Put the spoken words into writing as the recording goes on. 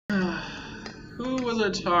Who was I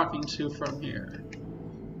talking to from here?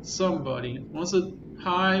 Somebody. Was it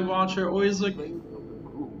High Watcher Isaac?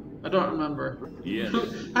 I don't remember. Yes.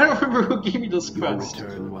 I don't remember who gave me this Your quest.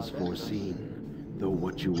 return was foreseen, though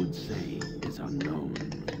what you would say is unknown.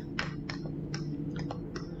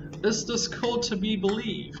 Is this cult to be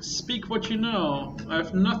believed? Speak what you know. I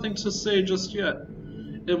have nothing to say just yet.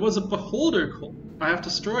 It was a beholder cult. I have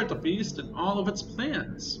destroyed the beast and all of its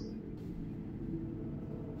plans.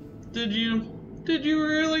 Did you? Did you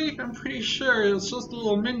really? I'm pretty sure it was just the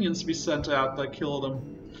little minions we sent out that killed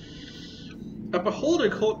him. A beholder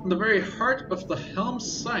cult in the very heart of the Helm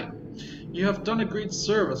site. You have done a great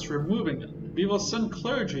service removing it. We will send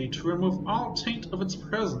clergy to remove all taint of its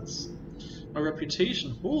presence. A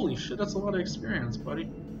reputation. Holy shit, that's a lot of experience, buddy.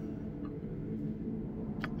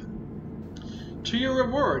 To your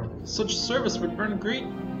reward, such service would earn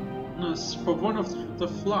greatness for one of the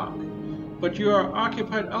flock. But you are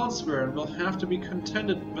occupied elsewhere and will have to be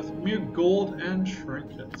contented with mere gold and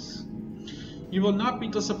trinkets. You will not be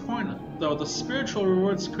disappointed, though the spiritual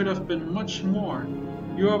rewards could have been much more.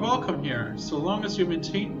 You are welcome here, so long as you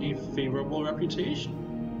maintain a favorable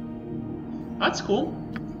reputation. That's cool.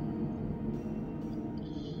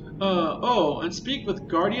 Oh, and speak with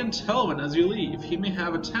Guardian Telvin as you leave. He may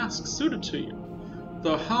have a task suited to you.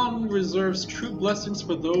 The Helm reserves true blessings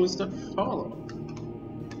for those that follow.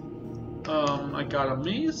 I got a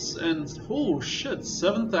mace and oh shit,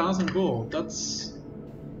 7,000 gold. That's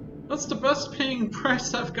the best paying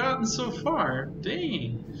price I've gotten so far.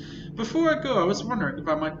 Dang. Before I go, I was wondering if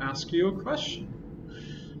I might ask you a question.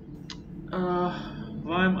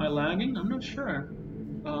 Why am I lagging? I'm not sure.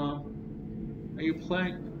 Are you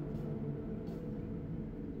playing?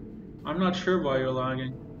 I'm not sure why you're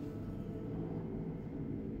lagging.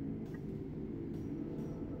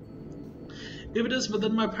 If it is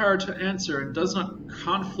within my power to answer and does not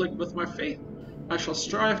conflict with my faith, I shall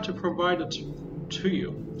strive to provide it to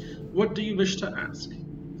you. What do you wish to ask?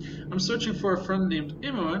 I'm searching for a friend named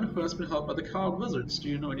Imoen who has been helped by the Cloud Wizards. Do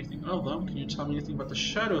you know anything of them? Can you tell me anything about the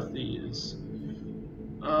Shadow Thieves?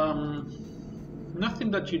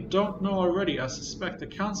 Nothing that you don't know already. I suspect the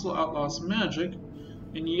Council outlaws magic,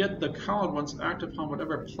 and yet the Cowled Ones act upon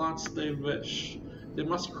whatever plots they wish. They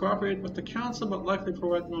must cooperate with the Council, but likely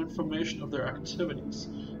provide no information of their activities.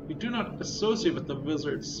 We do not associate with the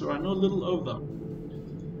Wizards, so I know little of them.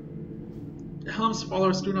 Helm's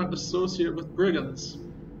followers do not associate with brigands,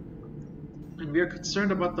 and we are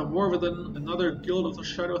concerned about the war within another guild of the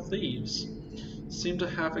Shadow Thieves seem to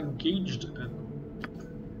have engaged in.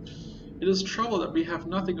 It is trouble that we have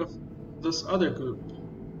nothing of this other group.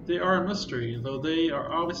 They are a mystery, though they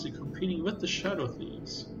are obviously competing with the Shadow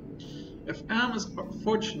Thieves. If Am is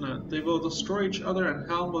fortunate, they will destroy each other and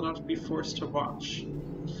Helm will not be forced to watch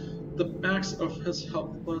the backs of his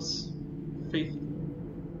helpless faith.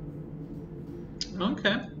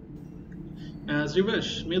 Okay. As you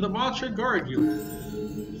wish. May the Watcher guard you.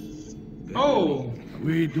 Oh!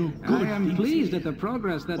 We do good I am pleased at the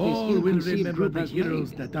progress that this ill-conceived group has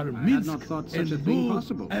made. that are I had not thought such a thing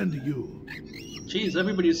possible. And you. Jeez,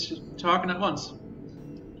 everybody's talking at once.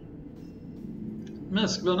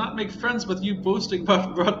 Misk will not make friends with you boasting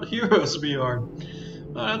about what heroes we are. Oh,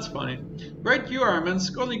 that's funny. Right you are,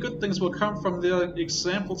 Misk. Only good things will come from the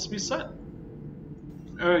examples we set.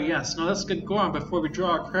 Oh yes, now let's get going before we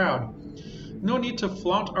draw a crowd. No need to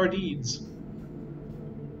flaunt our deeds.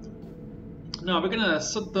 No, we're gonna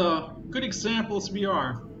set the good examples we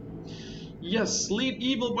are. Yes, lead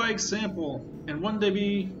evil by example, and one day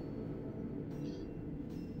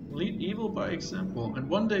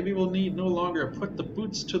we will need no longer put the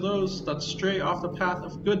boots to those that stray off the path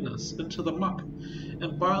of goodness into the muck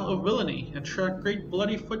and bile of villainy, and track great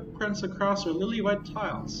bloody footprints across our lily-white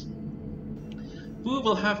tiles. Who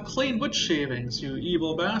will have clean wood shavings, you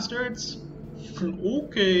evil bastards?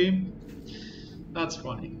 Okay. That's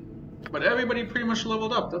funny. But everybody pretty much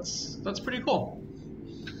leveled up. That's pretty cool.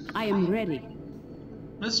 I am ready.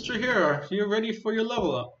 Mr. Hero, you're ready for your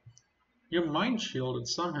level up. You're mind shielded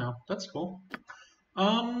somehow. That's cool.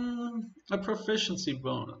 A proficiency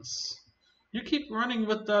bonus. You keep running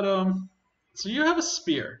with that, so you have a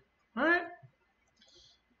spear. Alright?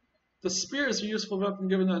 The spear is a useful weapon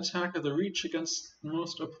given the attack of the reach against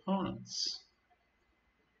most opponents.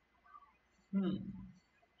 I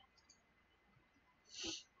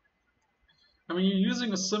mean, you're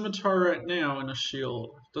using a scimitar right now and a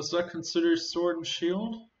shield. Does that consider sword and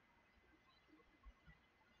shield?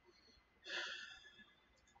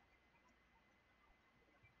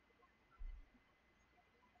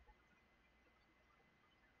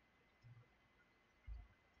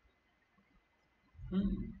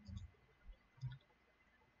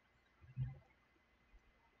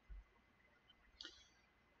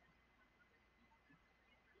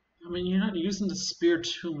 mean, you're not using the spear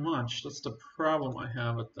too much. That's the problem I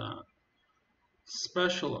have with that.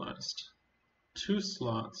 Specialized. 2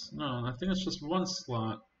 slots. No, I think it's just 1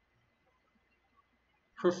 slot.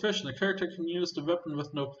 Proficient. The character can use the weapon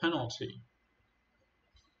with no penalty.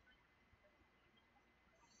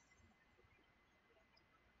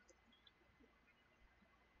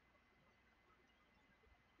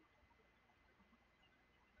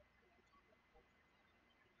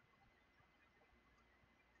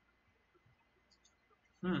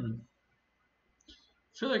 I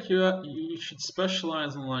feel like you should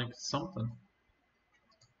specialize in like something.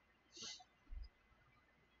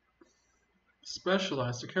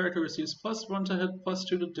 Specialized. The character receives +1 to hit,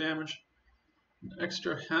 +2 to damage, an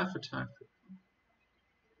extra half attack.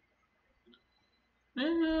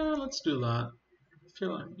 Yeah, let's do that. I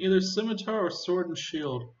feel like either scimitar or sword and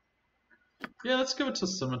shield. Yeah, let's give it to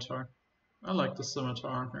scimitar. I like the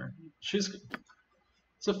scimitar on her.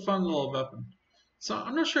 It's a fun little weapon. So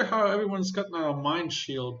I'm not sure how everyone's gotten a mind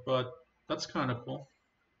shield, but that's kind of cool.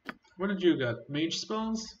 What did you get? Mage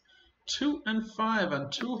spells? 2 and 5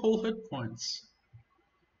 and 2 whole hit points.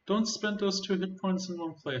 Don't spend those 2 hit points in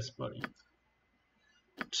one place, buddy.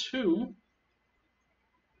 2.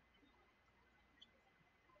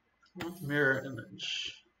 Mirror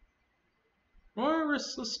image. Or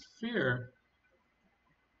resist fear.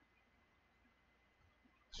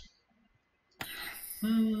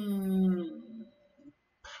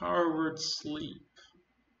 Power word sleep.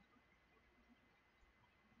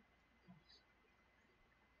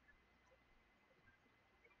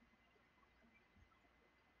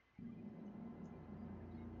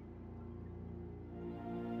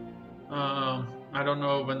 I don't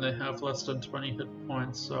know when they have less than 20 hit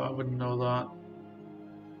points, so I wouldn't know that.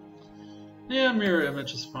 Yeah, mirror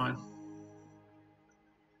image is fine.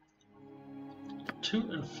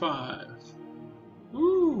 2 and 5.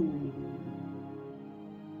 Ooh.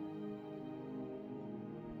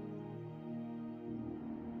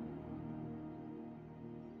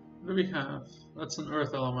 What do we have? That's an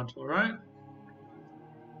earth elemental, right?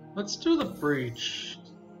 Let's do the breach.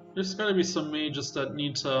 There's gotta be some mages that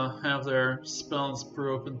need to have their spells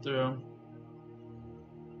broken through.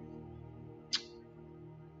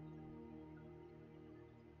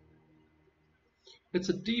 It's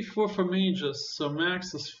a D4 for mages, so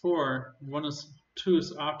max is 4, 2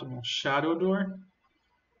 is optimal. Shadow door?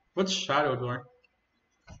 What's shadow door?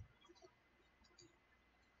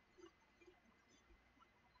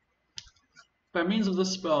 By means of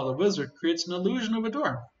this spell, the wizard creates an illusion of a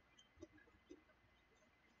door.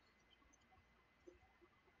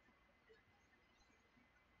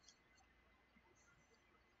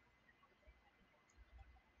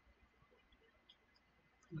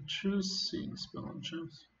 Choose seeing spell and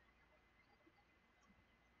choose.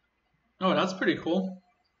 Oh, that's pretty cool.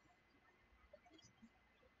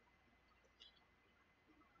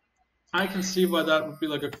 I can see why that would be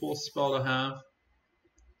like a cool spell to have.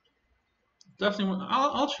 Definitely,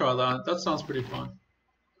 I'll try that. That sounds pretty fun.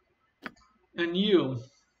 And you,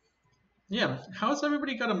 yeah. How's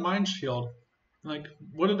everybody got a mind shield? Like,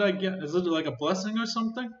 what did I get? Is it like a blessing or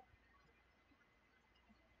something?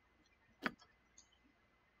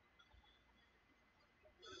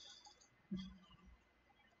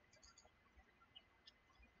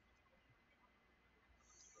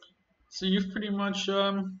 So you've pretty much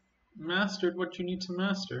mastered what you need to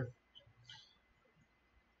master.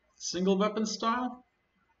 Single weapon style?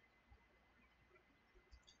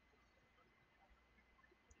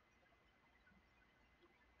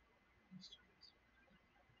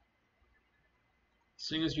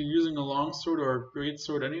 Seeing as you're using a longsword or a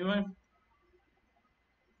greatsword anyway?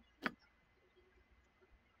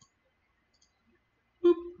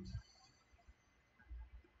 Boop.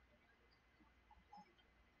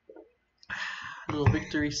 Little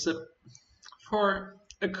victory sip for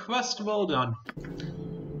a quest well done.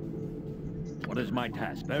 What is my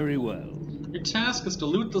task? Very well. Your task is to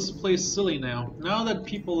loot this place silly now. Now that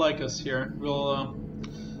people like us here, we'll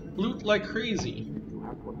loot like crazy.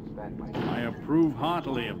 I approve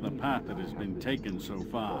heartily of the path that has been taken so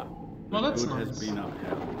far. Well, that's Good nice. has been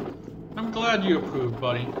upheld. I'm glad you approve,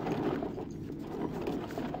 buddy.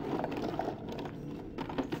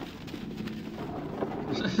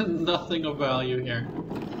 Nothing of value here.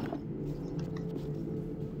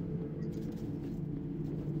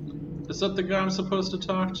 Is that the guy I'm supposed to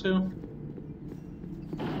talk to?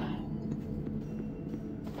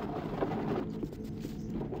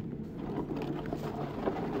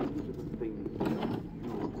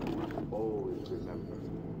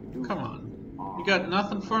 Come on. You got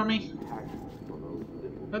nothing for me?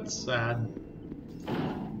 That's sad.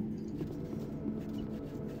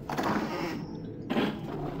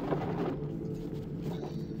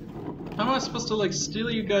 supposed to like steal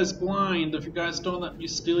you guys blind if you guys don't let me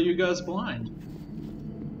steal you guys blind?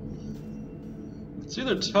 It's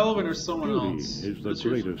either Telvin or someone Duty else. is the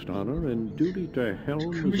greatest honor, and duty to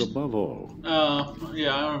Helm is above all.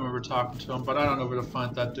 Yeah, I remember talking to him, but I don't know where to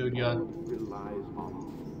find that dude yet.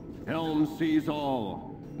 Helm sees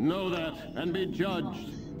all. Know that and be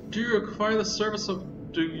judged. Do you require the service of...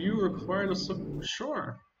 Do you require the...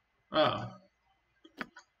 Sure. Oh.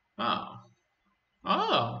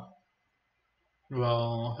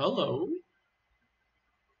 Well, hello.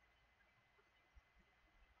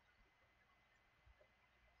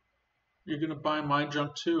 You're gonna buy my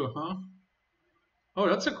junk too, huh? Oh,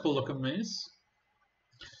 that's a cool looking mace.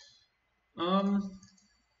 Do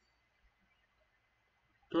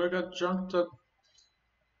I got junk to...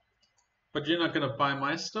 But you're not gonna buy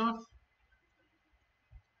my stuff?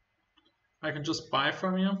 I can just buy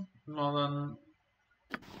from you? Well then...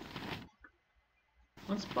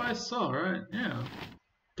 Let's buy some, right? Yeah.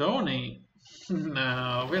 Donate?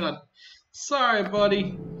 No, we're not... Sorry,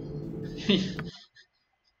 buddy.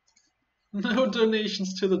 No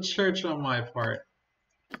donations to the church on my part.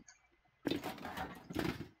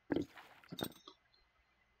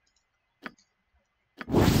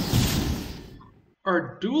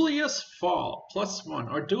 Ardulia's Fall, +1.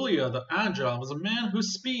 Ardulia the Agile was a man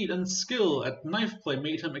whose speed and skill at knife play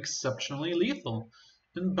made him exceptionally lethal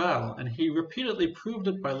in battle, and he repeatedly proved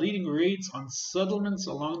it by leading raids on settlements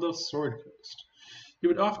along the Sword Coast. He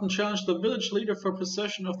would often challenge the village leader for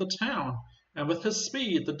possession of the town, and with his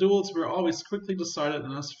speed, the duels were always quickly decided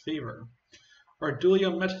in his favor.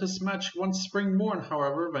 Ardulia met his match one spring morn,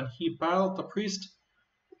 however, when he battled the priest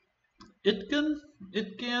Itgan?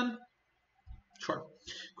 Sure.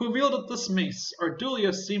 Who wielded this mace.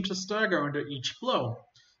 Ardulia seemed to stagger under each blow,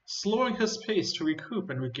 slowing his pace to recoup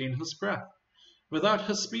and regain his breath. Without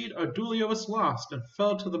his speed, Ardulia was lost and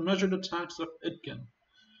fell to the measured attacks of Itgan.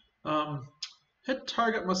 Hit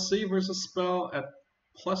target must save versus spell at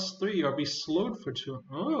 +3 or be slowed for 2.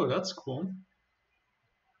 Oh, that's cool.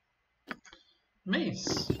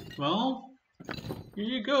 Mace. Well, here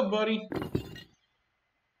you go, buddy.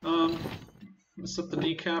 Is that the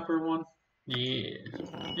kneecapper one? Yeah.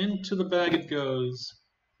 Into the bag it goes.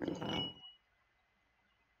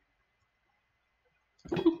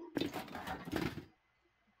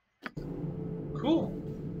 Cool.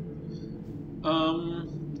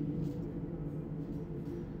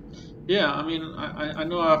 Yeah, I mean, I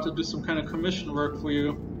know I have to do some kind of commission work for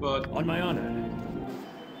you, but... On my honor.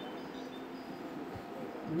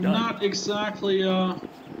 Not exactly,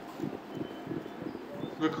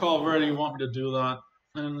 recall where you want me to do that,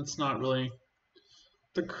 and it's not really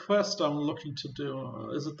the quest I'm looking to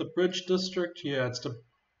do. Is it the Bridge District? Yeah, it's the...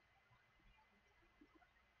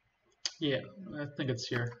 Yeah, I think it's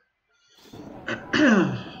here.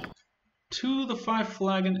 To the 5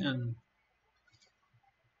 Flagon Inn.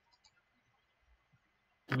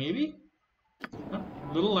 Maybe? Oh,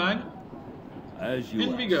 little lag. As you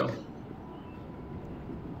In we go.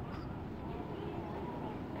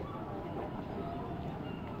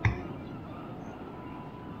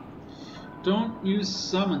 Don't use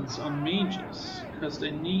summons on mages, because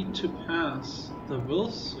they need to pass the will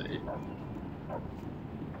save.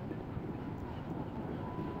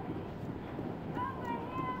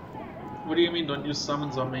 What do you mean don't use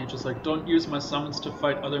summons on mages? Like, don't use my summons to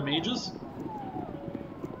fight other mages?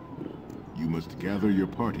 You must gather your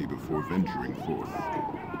party before venturing forth.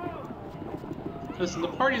 Listen, the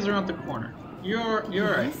party's around the corner. You're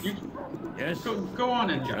right. You Yes. go on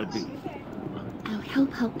in, Shall guys. be. I'll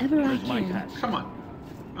help however I Where's my can. task? Come on.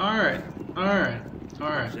 Alright. Alright.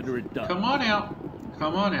 Alright. Consider it done. Come on out.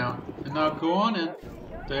 Come on out. And now go on in.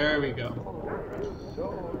 There we go.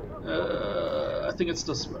 I think it's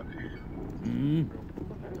this way.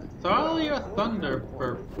 Thalia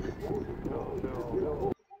Thunderburp.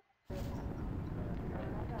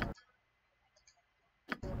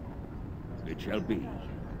 It shall be.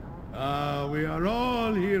 We are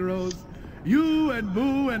all heroes. You and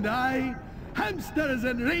Boo and I. Hamsters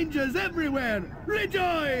and rangers everywhere.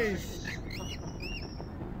 Rejoice!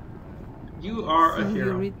 You are a So you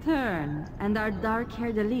hero. return, and our dark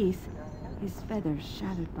Haer Dalis, his feathers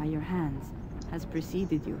shattered by your hands, has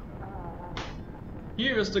preceded you.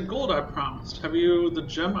 Here is the gold I promised. Have you the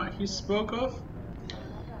gem he spoke of?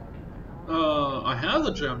 I have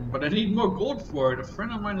the gem, but I need more gold for it. A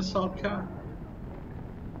friend of mine is held cap.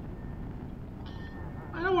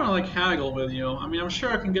 I don't want to like haggle with you. I mean, I'm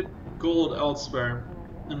sure I can get gold elsewhere,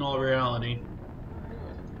 in all reality.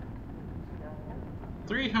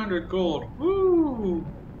 300 gold. Woo!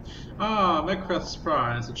 Ah, Mekreth's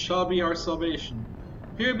prize. It shall be our salvation.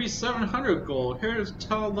 Here be 700 gold. Here to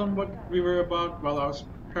tell them what we were about while I was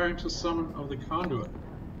preparing to summon of the conduit.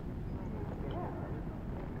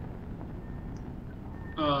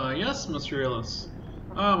 Yes, Miss Raelis.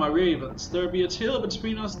 Ah, my ravens, there be a tale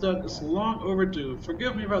between us that is long overdue.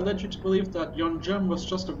 Forgive me if I led you to believe that yon gem was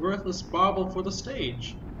just a worthless bauble for the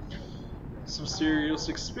stage. Some serious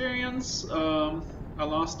experience. I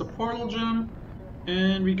lost the portal gem,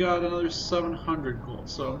 and we got another 700 gold,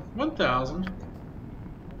 so 1,000.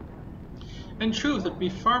 In truth, it'd be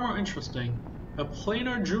far more interesting. A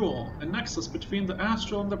planar jewel, a nexus between the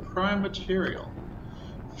astral and the prime material.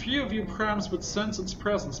 Few of you primes would sense its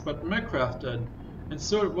presence, but Mekrath did, and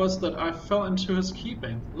so it was that I fell into his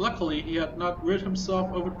keeping. Luckily, he had not rid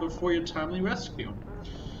himself of it before your timely rescue.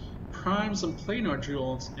 Primes and planar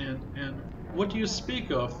jewels, and what do you speak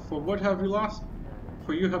of? For what have you lost?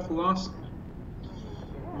 For you have lost me.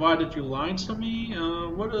 Why did you lie to me?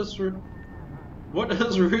 What is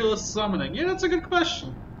Raelis summoning? Yeah, that's a good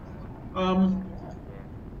question.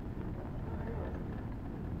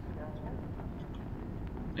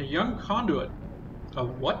 A young conduit. A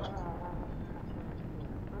what?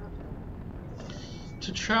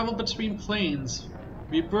 To travel between planes,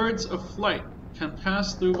 we birds of flight can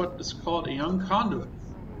pass through what is called a young conduit.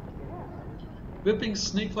 Whipping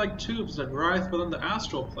snake-like tubes that writhe within the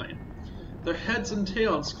astral plane, their heads and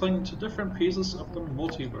tails clinging to different pieces of the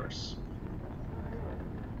multiverse.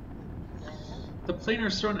 The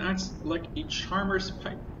planar stone acts like a charmer's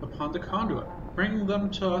pipe upon the conduit, bringing them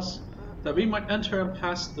to us that we might enter and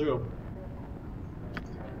pass through.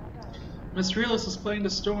 Miss Raelis is playing the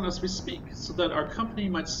stone as we speak, so that our company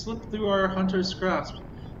might slip through our hunter's grasp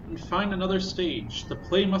and find another stage. The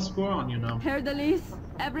play must go on, you know. Haer Dalis,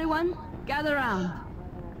 everyone, gather round.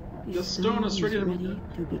 The stone is ready to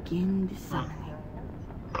begin the summoning.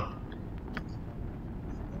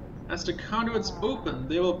 As the conduits open,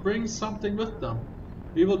 they will bring something with them.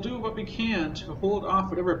 We will do what we can to hold off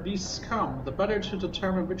whatever beasts come, the better to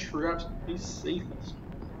determine which route is safest.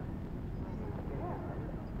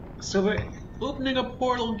 So we're opening a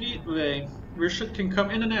portal gateway where shit can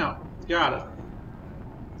come in and out. Got it.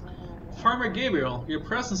 Farmer Gabriel, your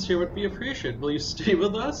presence here would be appreciated. Will you stay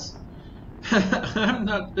with us? I'm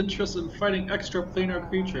not interested in fighting extraplanar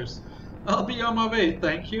creatures. I'll be on my way,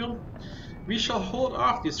 thank you. We shall hold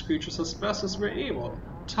off these creatures as best as we're able.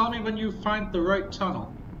 Tell me when you find the right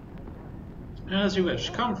tunnel. As you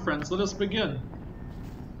wish. Come, friends, let us begin.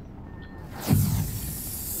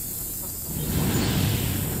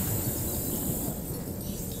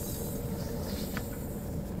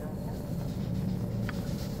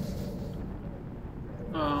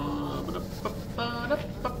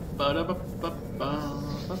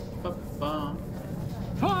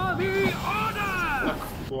 For the order!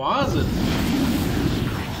 Closet.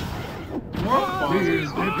 More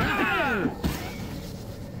closets.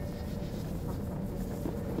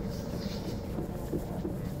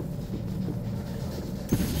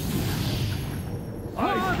 I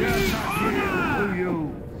dare not you.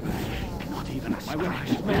 Not even a scratch.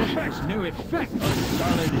 My effects, no effect. A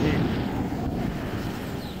solid hit.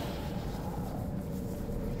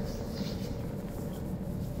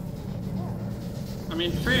 I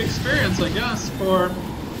mean, free experience, I guess, for...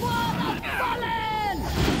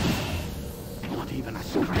 Not even a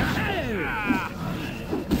scratch.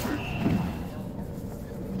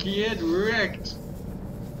 Get wrecked.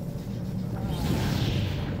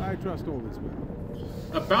 I trust all this men.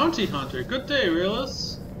 A bounty hunter. Good day,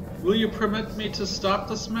 Raelis. Will you permit me to stop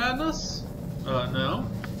this madness? No.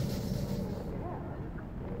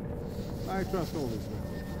 I trust all this men.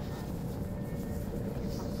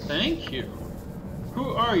 Thank you.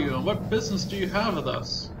 Who are you, and what business do you have with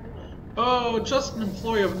us? Oh, just an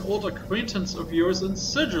employee of an old acquaintance of yours in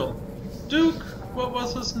Sigil. Duke, what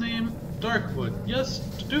was his name? Darkwood. Yes,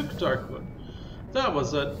 Duke Darkwood. That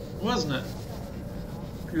was it, wasn't it?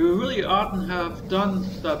 You really oughtn't have done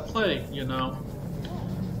that play, you know.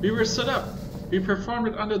 We were set up. We performed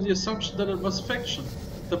it under the assumption that it was fiction.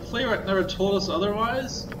 The playwright never told us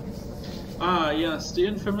otherwise. Ah, yes, the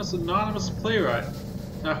infamous anonymous playwright.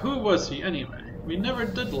 Now who was he, anyway? We never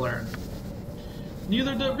did learn.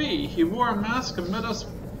 Neither did we. He wore a mask and met us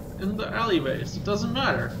in the alleyways. It doesn't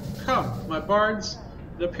matter. Come, my bards.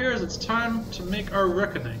 It appears it's time to make our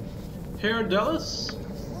reckoning. Haer Dalis?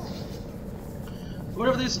 What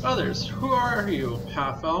of these others? Who are you,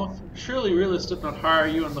 half-elf? Surely Raelis did not hire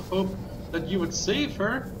you in the hope that you would save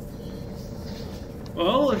her.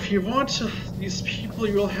 Well, if you want these people,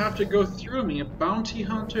 you will have to go through me. A bounty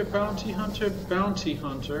hunter, bounty hunter, bounty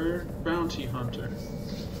hunter, bounty hunter.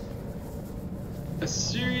 A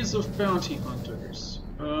series of bounty hunters.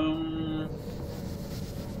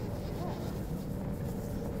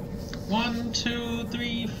 1, 2,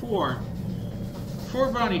 3, 4.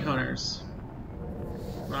 4 bounty hunters.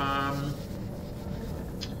 I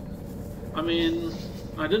mean,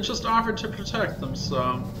 I did just offer to protect them,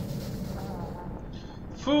 so...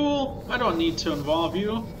 Fool! I don't need to involve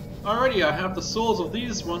you. Already I have the souls of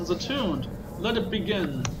these ones attuned. Let it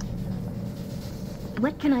begin.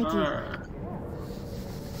 What can I do?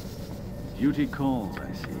 Duty calls,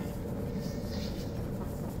 I see.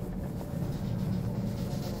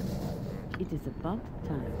 It is about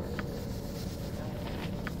time.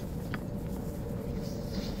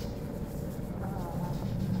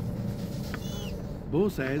 Bo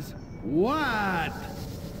says, what?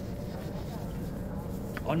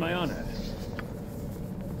 On my honor.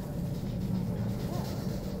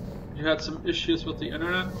 You had some issues with the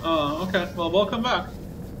internet? Oh, okay. Well, welcome back.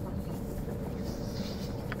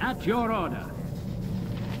 At your order.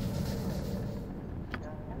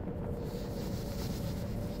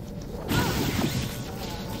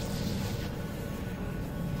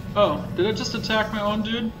 Oh, did it just attack my own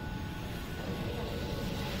dude?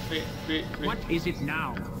 Wait. What is it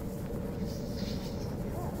now?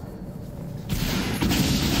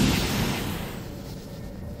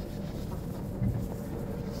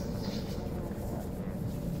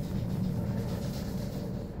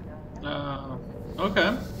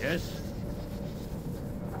 Okay. Yes.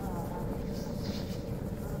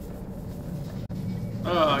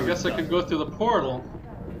 Oh, I guess I could go through the portal.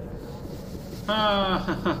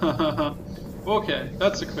 Okay,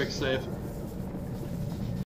 that's a quick save.